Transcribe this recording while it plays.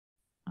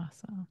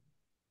Awesome.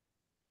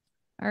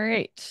 All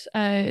right.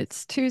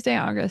 It's Tuesday,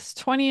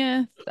 August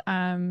 20th.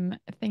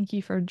 Thank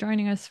you for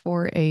joining us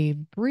for a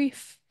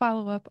brief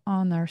follow-up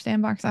on our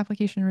Sandbox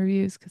application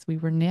reviews because we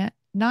were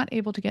not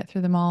able to get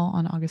through them all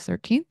on August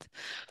 13th.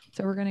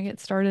 So we're going to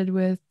get started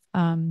with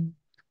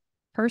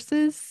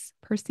Percy's.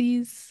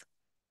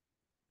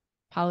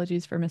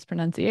 Apologies for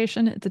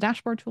mispronunciation. It's a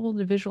dashboard tool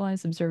to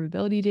visualize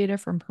observability data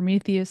from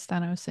Prometheus,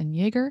 Thanos, and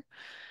Jaeger.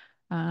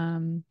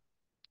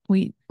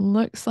 We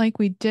looks like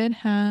we did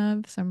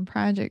have some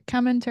project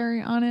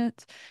commentary on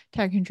it.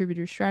 Tag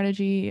contributor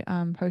strategy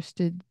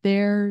posted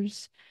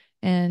theirs,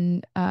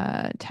 and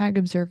tag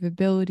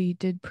observability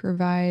did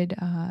provide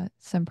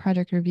some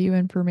project review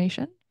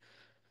information.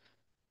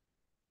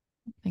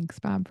 Thanks,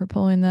 Bob, for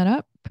pulling that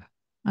up.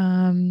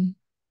 Let's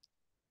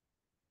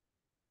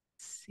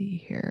see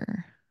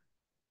here.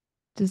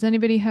 Does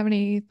anybody have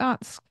any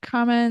thoughts,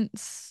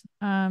 comments,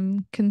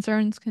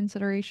 concerns,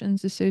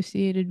 considerations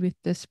associated with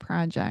this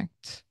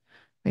project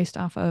based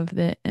off of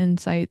the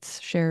insights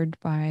shared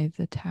by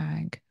the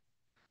tag?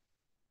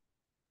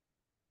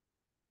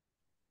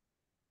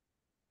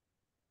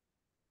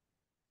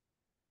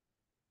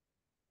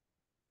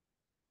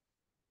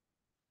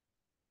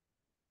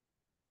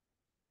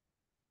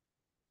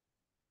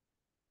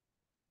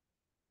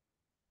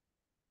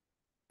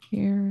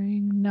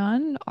 Hearing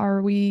none,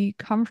 are we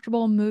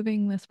comfortable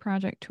moving this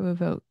project to a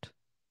vote?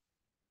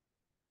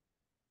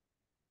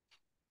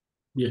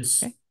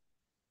 Yes, Okay.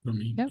 for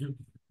me. Yep. Yep.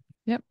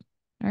 Yep.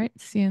 All right.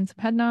 Seeing some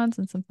head nods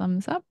and some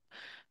thumbs up.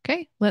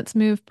 Okay. Let's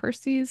move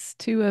Percy's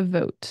to a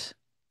vote.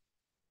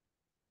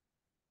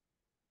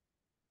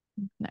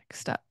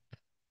 Next up.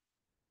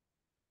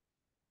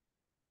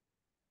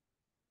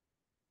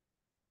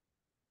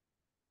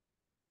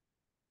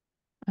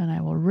 And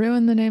I will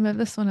ruin the name of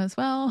this one as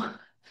well.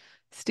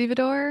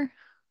 Stevedore.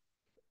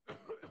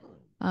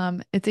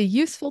 It's a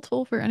useful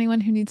tool for anyone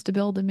who needs to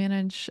build and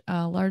manage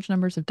large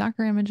numbers of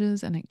Docker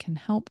images, and it can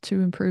help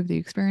to improve the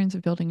experience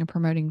of building and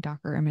promoting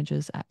Docker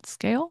images at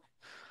scale.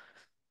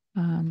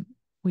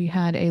 We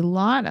had a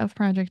lot of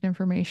project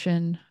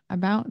information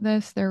about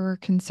this. There were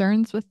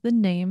concerns with the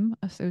name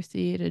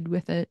associated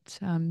with it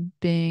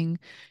being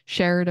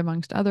shared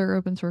amongst other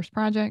open source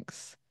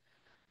projects.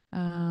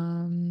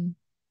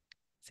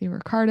 See,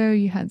 Ricardo,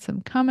 you had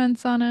some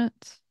comments on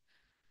it.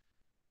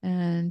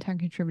 And tag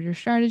contributor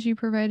strategy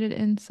provided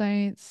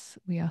insights.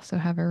 We also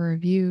have a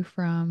review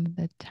from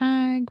the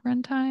tag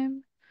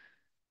runtime.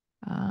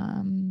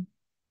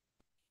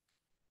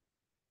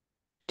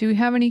 Do we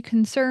have any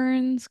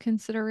concerns,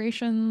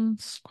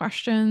 considerations,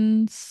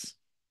 questions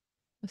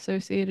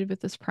associated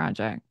with this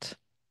project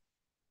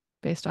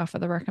based off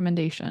of the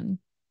recommendation?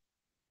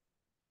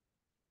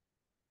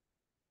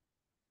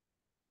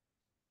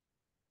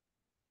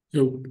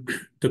 So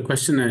the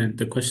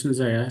questions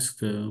I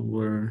asked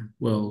were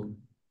well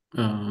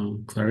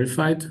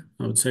clarified,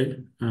 I would say.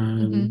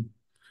 Mm-hmm.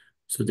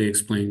 So they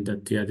explained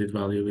that the added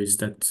value is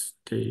that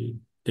they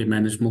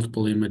manage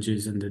multiple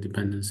images and the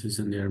dependencies,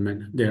 and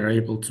they are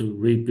able to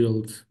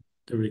rebuild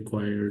the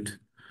required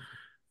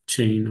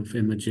chain of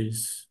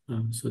images.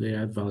 So they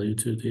add value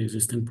to the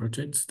existing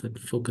projects that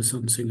focus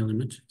on single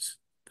images.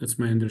 That's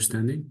my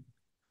understanding.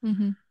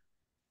 Mm-hmm.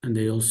 And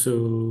they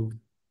also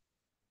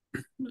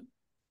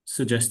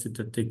suggested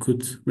that they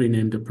could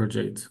rename the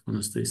project.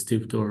 Honestly,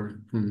 Steve Dorr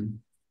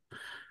from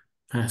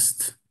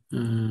past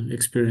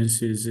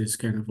experiences is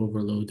kind of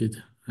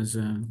overloaded as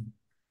a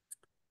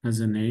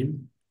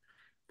name.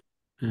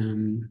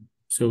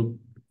 So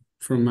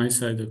from my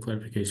side, the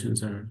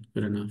clarifications are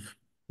good enough.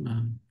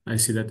 I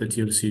see that the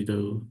TOC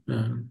though,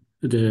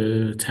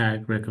 the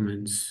tag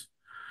recommends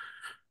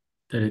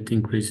that it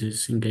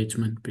increases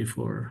engagement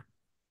before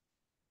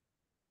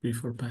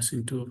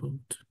passing to a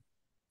vote.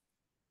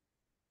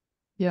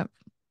 Yep.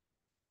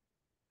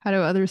 How do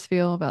others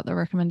feel about the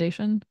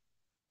recommendation?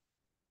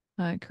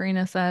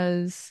 Karina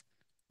says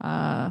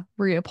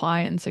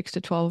reapply in 6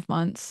 to 12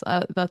 months.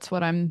 That's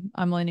what I'm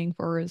leaning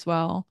for as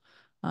well.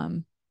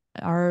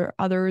 Are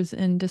others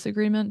in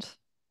disagreement?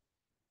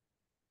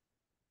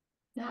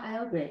 Yeah,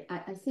 I agree.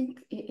 I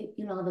think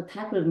the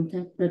tech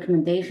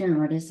recommendation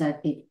already said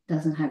it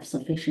doesn't have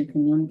sufficient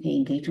community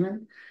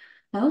engagement.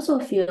 I also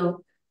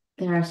feel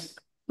there's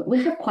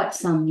we have quite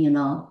some,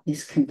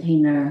 these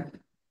container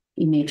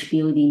image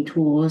building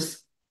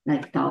tools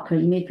like Docker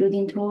image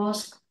building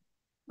tools.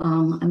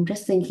 I'm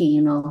just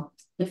thinking,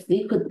 if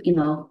we could,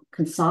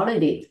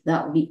 consolidate,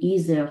 that would be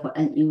easier for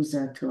end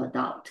user to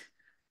adopt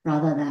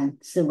rather than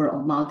several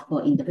or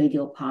multiple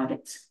individual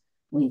projects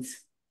with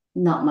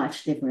not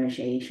much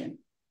differentiation.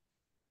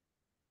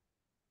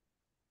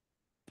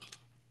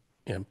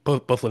 Yeah,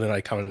 both Lynn and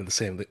I commented the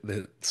same.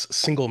 The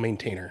single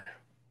maintainer.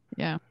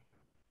 Yeah.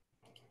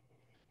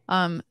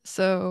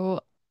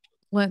 So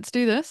let's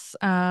do this.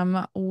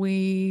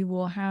 We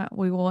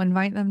will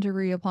invite them to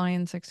reapply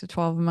in 6 to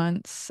 12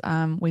 months.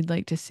 We'd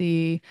like to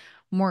see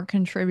more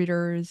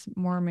contributors,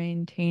 more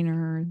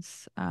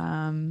maintainers,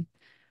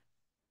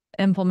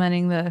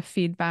 implementing the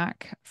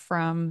feedback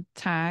from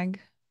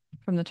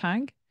the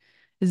tag.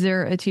 Is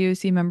there a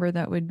TOC member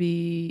that would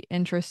be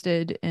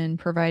interested in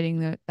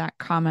providing that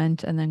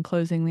comment and then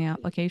closing the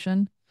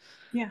application?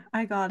 Yeah,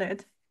 I got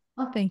it.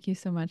 Oh, Thank you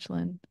so much,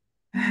 Lynn.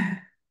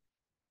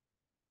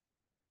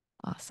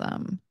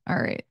 Awesome. All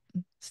right.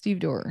 Steve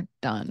Dorr,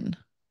 done.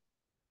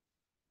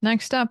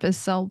 Next up is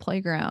Cell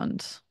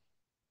Playground.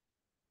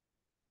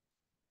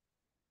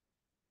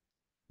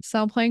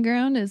 Cell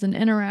Playground is an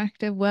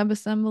interactive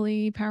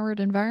WebAssembly powered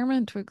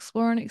environment to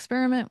explore and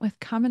experiment with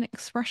common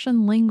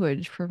expression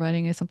language,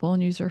 providing a simple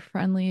and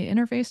user-friendly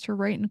interface to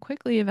write and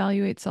quickly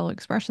evaluate cell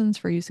expressions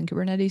for use in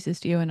Kubernetes,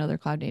 Istio, and other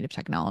cloud-native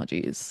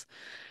technologies.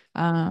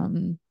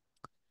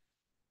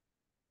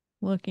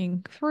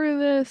 Looking through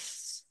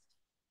this,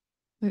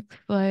 looks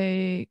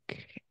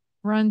like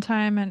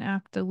runtime and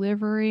app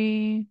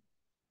delivery.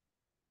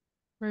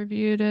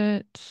 Reviewed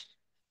it.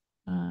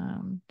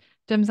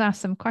 Dim's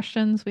asked some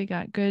questions. We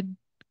got good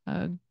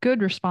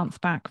response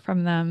back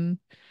from them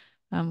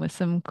with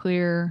some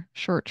clear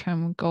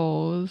short-term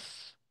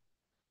goals.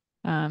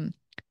 Let's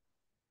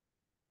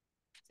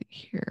see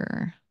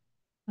here.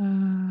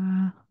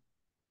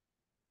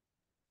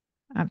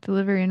 App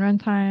delivery and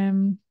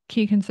runtime.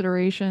 Key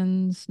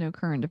considerations, no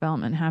current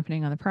development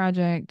happening on the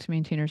project.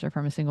 Maintainers are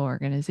from a single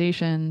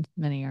organization.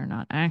 Many are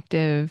not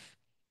active.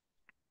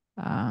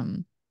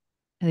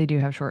 They do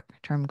have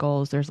short-term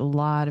goals. There's a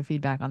lot of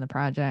feedback on the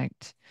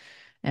project.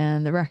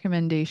 And the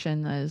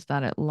recommendation is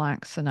that it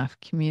lacks enough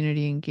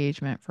community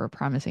engagement for a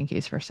promising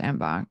case for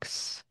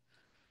Sandbox.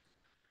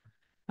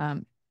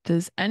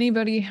 Does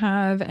anybody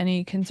have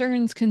any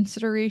concerns,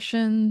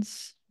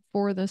 considerations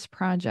for this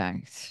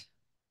project?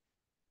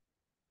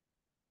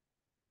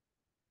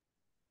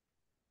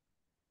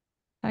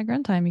 Tag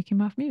runtime, you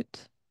came off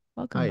mute.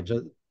 Welcome.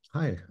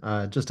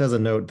 Just as a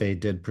note, they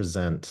did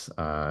present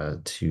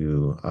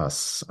to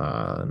us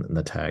in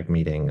the tag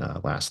meeting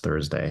last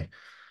Thursday.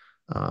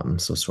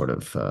 So sort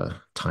of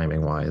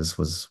timing wise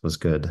was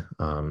good.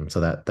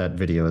 So that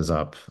video is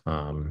up.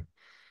 I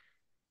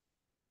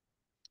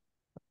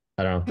don't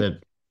know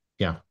that.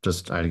 Yeah,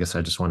 I guess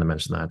I just wanted to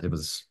mention that it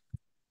was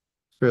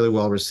fairly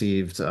well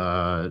received.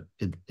 I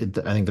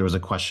think there was a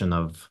question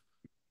of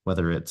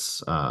whether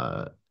it's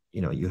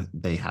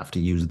they have to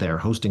use their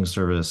hosting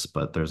service,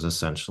 but there's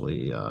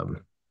essentially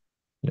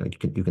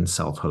you can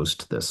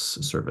self-host this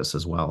service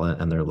as well,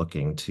 and they're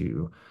looking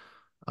to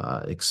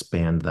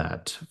expand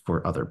that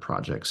for other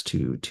projects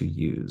to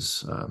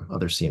use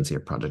other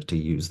CNCF projects to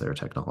use their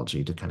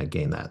technology to kind of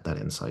gain that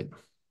insight.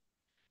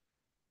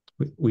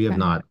 We have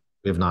not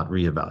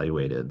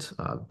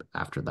reevaluated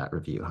after that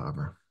review,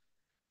 however.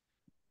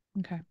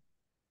 Okay.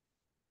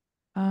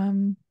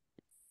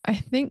 I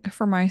think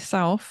for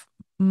myself,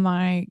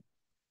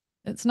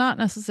 it's not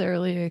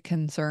necessarily a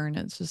concern,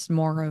 it's just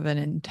more of an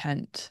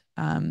intent.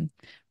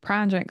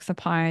 Projects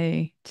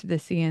apply to the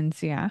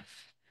CNCF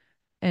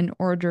in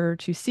order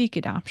to seek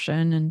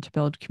adoption and to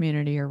build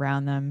community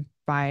around them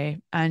by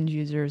end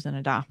users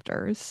and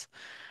adopters.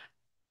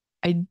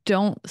 I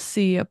don't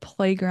see a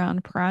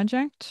playground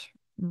project,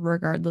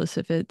 regardless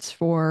if it's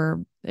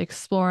for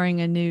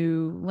exploring a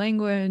new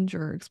language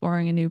or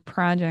exploring a new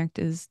project,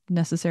 is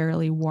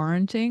necessarily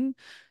warranting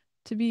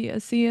to be a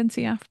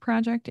CNCF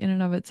project in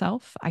and of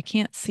itself. I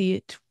can't see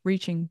it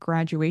reaching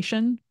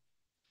graduation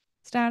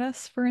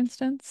status, for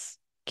instance.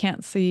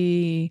 Can't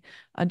see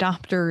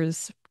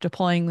adopters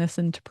deploying this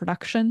into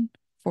production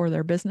for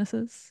their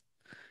businesses.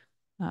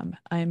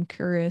 I'm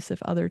curious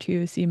if other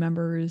TOC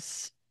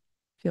members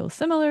feel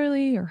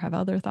similarly or have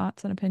other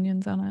thoughts and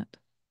opinions on it.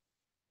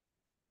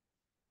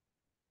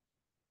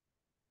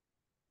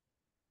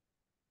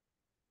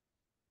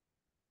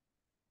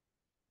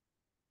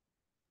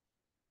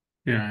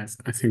 Yeah,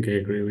 I think I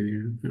agree with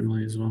you,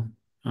 Emily, as well.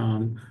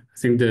 I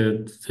think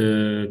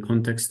the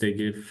context they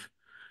give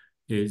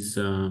is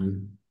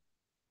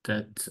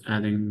that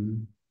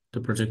adding the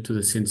project to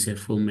the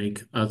CNCF will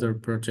make other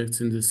projects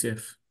in the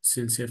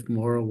CNCF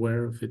more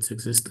aware of its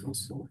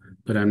existence.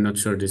 But I'm not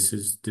sure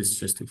this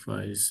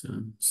justifies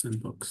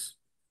Sandbox.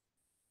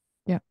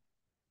 Yeah,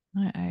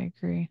 I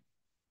agree.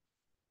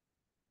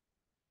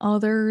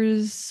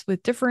 Others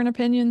with different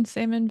opinions,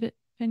 same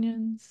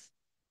opinions.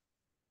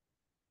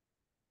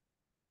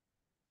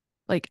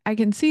 Like I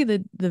can see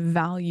the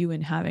value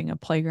in having a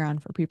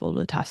playground for people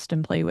to test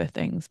and play with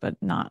things, but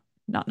not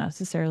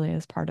necessarily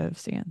as part of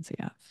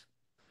CNCF.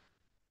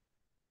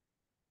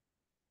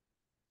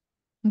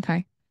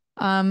 Okay.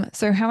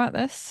 So how about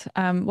this?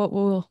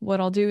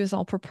 What I'll do is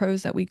I'll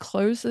propose that we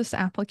close this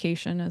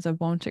application as a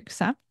won't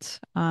accept,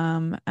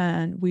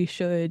 and we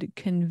should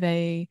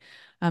convey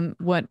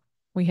what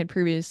we had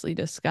previously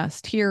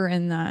discussed here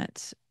in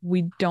that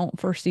we don't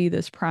foresee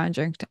this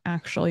project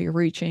actually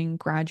reaching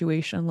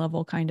graduation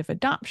level kind of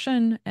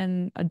adoption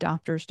and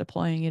adopters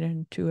deploying it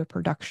into a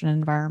production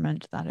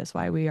environment. That is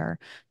why we are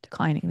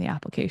declining the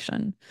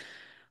application.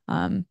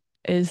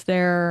 Is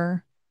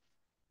there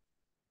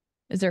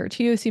a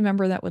TOC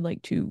member that would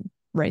like to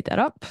write that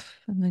up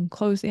and then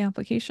close the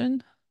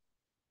application?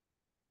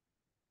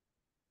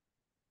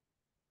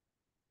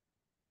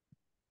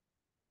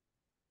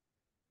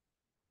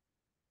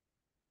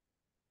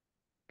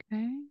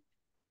 Okay.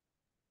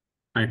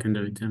 I can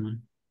do it, Emma.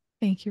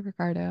 Thank you,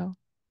 Ricardo.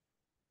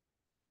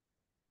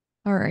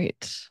 All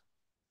right.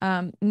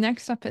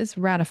 Next up is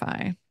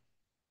ratify.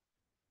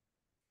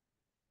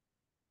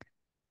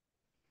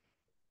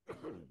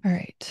 All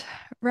right.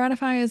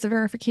 Ratify is a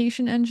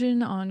verification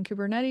engine on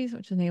Kubernetes,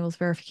 which enables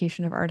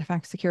verification of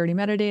artifact security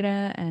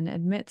metadata and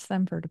admits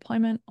them for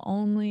deployment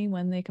only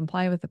when they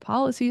comply with the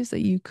policies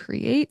that you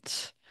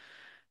create.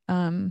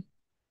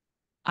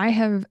 I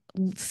have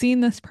seen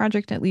this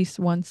project at least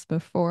once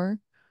before.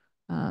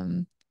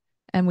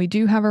 And we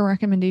do have a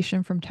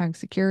recommendation from Tag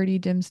Security.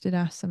 Dims did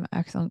ask some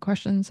excellent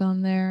questions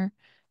on there.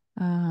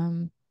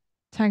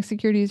 Tag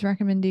Security's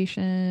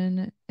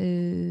recommendation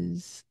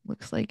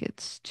looks like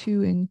it's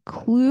to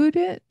include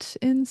it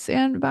in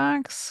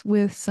Sandbox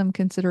with some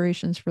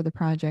considerations for the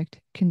project,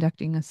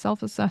 conducting a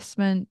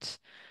self-assessment,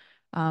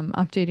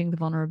 updating the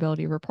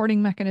vulnerability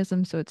reporting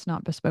mechanism so it's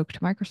not bespoke to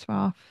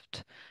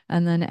Microsoft,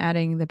 and then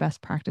adding the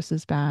best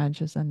practices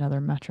badge as another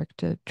metric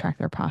to track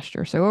their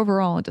posture. So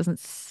overall, it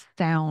doesn't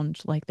sound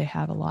like they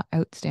have a lot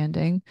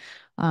outstanding.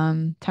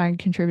 Tag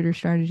contributor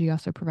strategy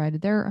also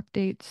provided their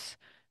updates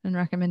and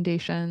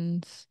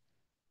recommendations.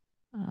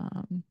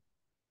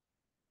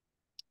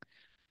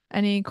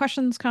 Any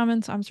questions,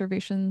 comments,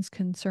 observations,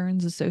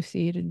 concerns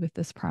associated with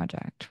this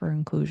project for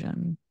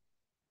inclusion?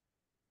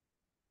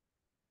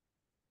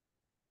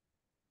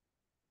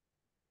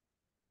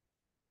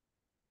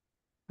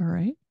 All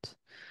right.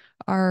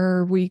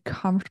 Are we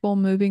comfortable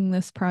moving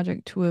this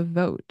project to a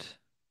vote?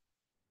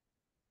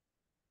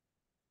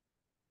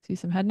 See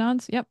some head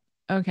nods? Yep.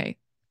 Okay.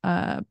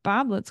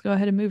 Bob, let's go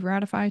ahead and move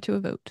ratify to a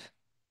vote.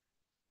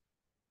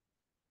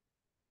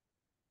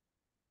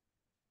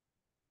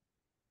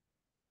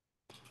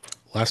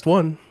 Last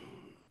one.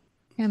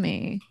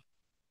 Hemi.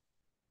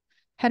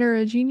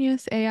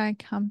 Heterogeneous AI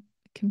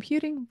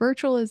computing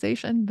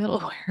virtualization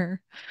middleware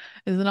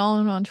is an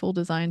all-in-one tool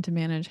designed to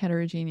manage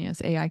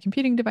heterogeneous AI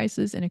computing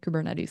devices in a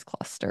Kubernetes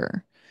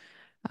cluster.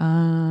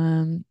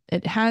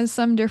 It has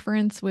some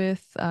difference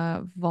with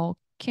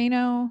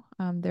Volcano.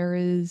 There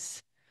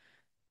is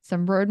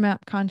some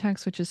roadmap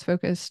context, which is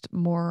focused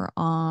more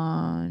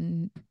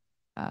on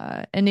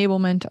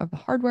enablement of the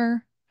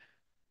hardware.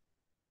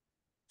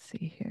 Let's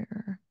see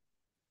here.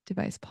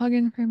 Device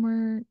plugin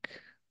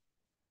framework.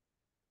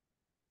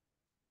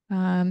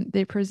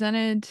 They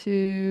presented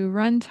to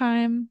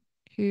Runtime,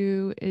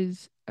 who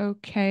is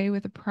okay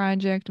with the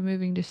project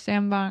moving to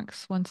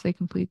Sandbox once they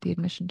complete the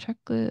admission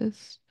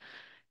checklist.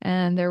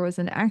 And there was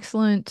an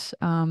excellent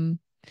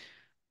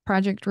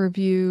project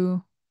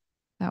review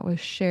that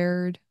was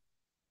shared.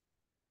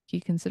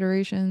 Key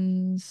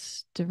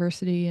considerations,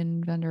 diversity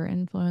and vendor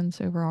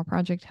influence, overall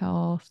project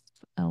health,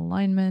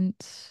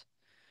 alignment.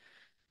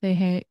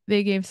 They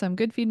gave some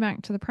good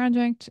feedback to the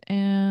project,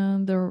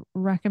 and the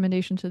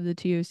recommendation to the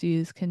TOC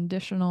is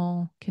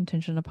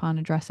contingent upon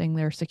addressing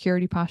their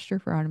security posture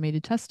for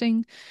automated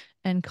testing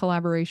and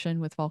collaboration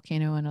with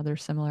Volcano and other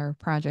similar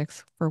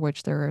projects for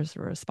which there is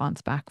a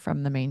response back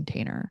from the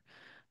maintainer.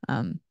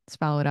 It's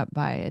followed up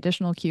by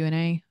additional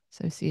Q&A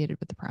associated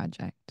with the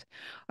project.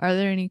 Are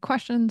there any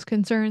questions,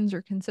 concerns,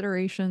 or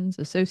considerations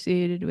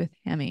associated with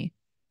Hemi?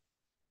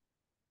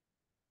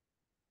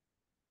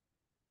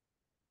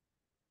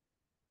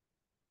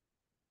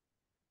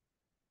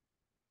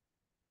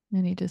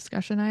 Any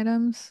discussion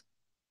items?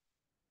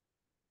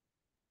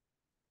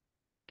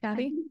 I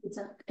Kathy? think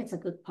it's a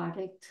good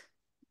project.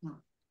 Yeah.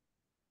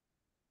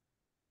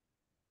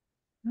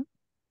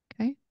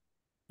 Okay.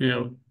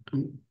 Yeah,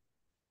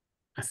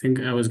 I think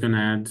I was gonna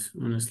add,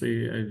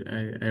 honestly,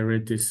 I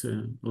read this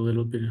a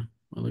little bit a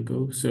while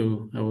ago,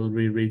 so I will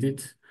reread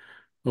it.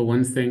 But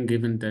one thing,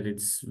 given that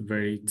it's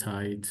very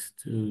tied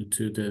to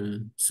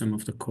the some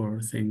of the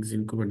core things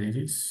in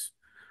Kubernetes,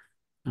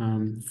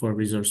 for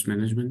resource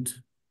management,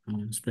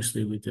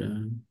 especially with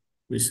the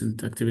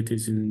recent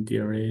activities in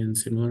DRA and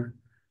similar.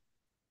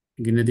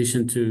 In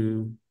addition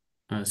to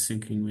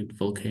syncing with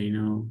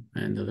Volcano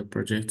and other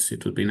projects,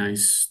 it would be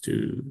nice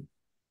to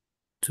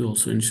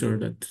also ensure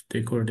that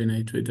they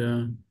coordinate with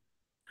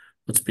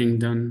what's being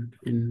done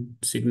in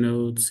SIG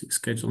nodes, SIG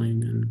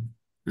scheduling,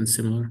 and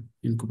similar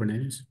in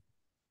Kubernetes.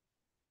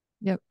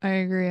 Yep, I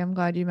agree. I'm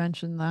glad you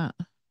mentioned that.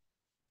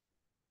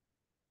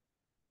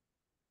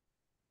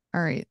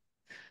 All right.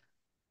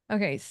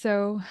 Okay,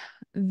 so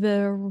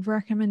the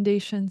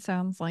recommendation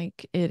sounds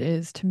like it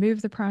is to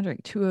move the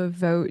project to a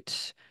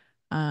vote,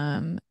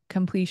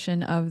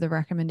 completion of the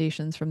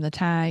recommendations from the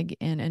tag,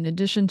 and in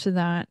addition to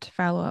that,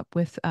 follow up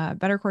with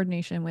better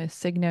coordination with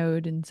SIG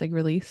node and SIG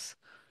release.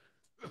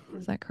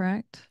 Is that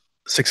correct?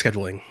 SIG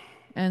scheduling.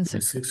 And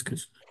Yeah, SIG SIG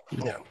scheduling.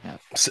 Yeah. Yep.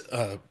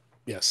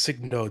 Yeah,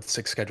 SIG node,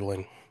 SIG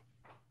scheduling,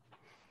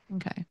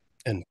 Okay.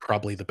 and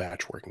probably the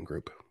batch working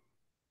group.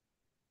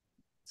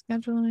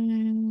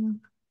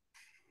 Scheduling.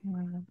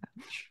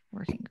 Batch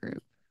working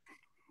group.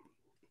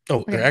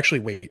 Oh, Okay. actually,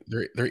 wait.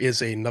 There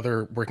is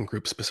another working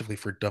group specifically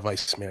for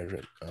device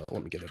management.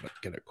 Let me get it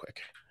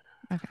quick.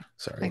 Okay.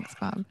 Sorry. Thanks,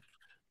 Bob.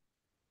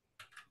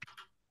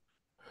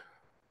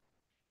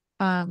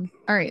 All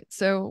right.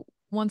 So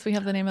once we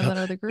have the name of that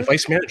other group.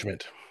 Device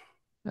management.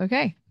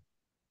 Okay.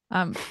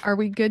 Are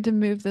we good to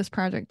move this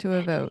project to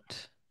a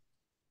vote?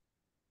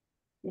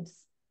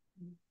 Yes.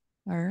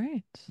 All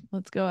right,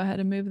 let's go ahead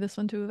and move this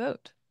one to a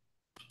vote.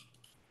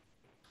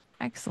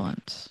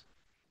 Excellent.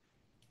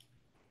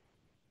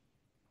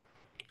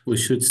 We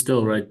should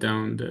still write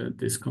down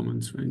these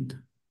comments, right?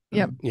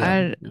 Yep,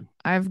 Yeah.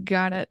 I've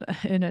got it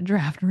in a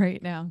draft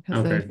right now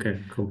because I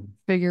Okay, cool.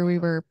 figure we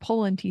were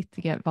pulling teeth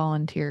to get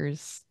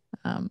volunteers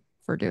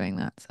for doing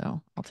that.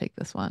 So I'll take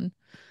this one.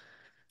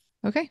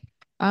 Okay.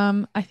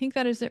 I think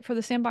that is it for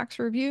the sandbox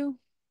review.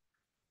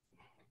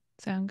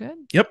 Sound good?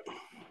 Yep.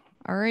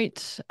 All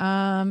right.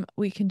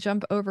 We can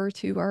jump over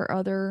to our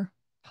other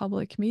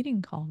public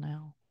meeting call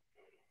now.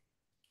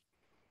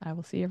 I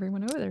will see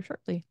everyone over there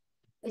shortly.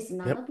 It's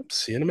now. Yep.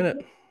 See you in a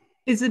minute.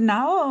 Is it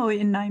now or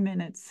in 9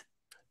 minutes?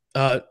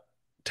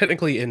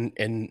 Technically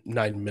in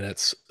 9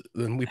 minutes,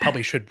 then we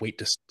probably should wait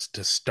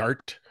to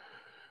start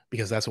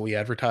because that's what we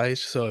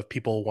advertised. So if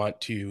people want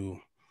to,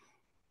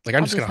 like,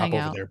 I'm I'll just gonna just hop hang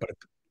over out. there. But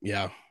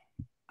yeah,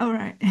 All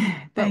right.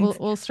 But Thanks.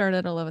 we'll start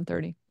at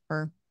 11:30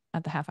 or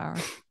at the half hour.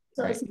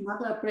 So Right. it's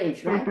another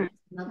bridge, right?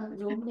 Another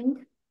Zoom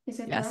link. Is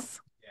it correct? Yes.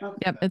 Okay.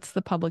 Yep. It's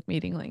the public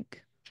meeting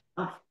link.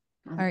 All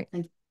right.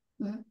 Thank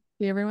you. Mhm.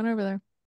 See everyone over there.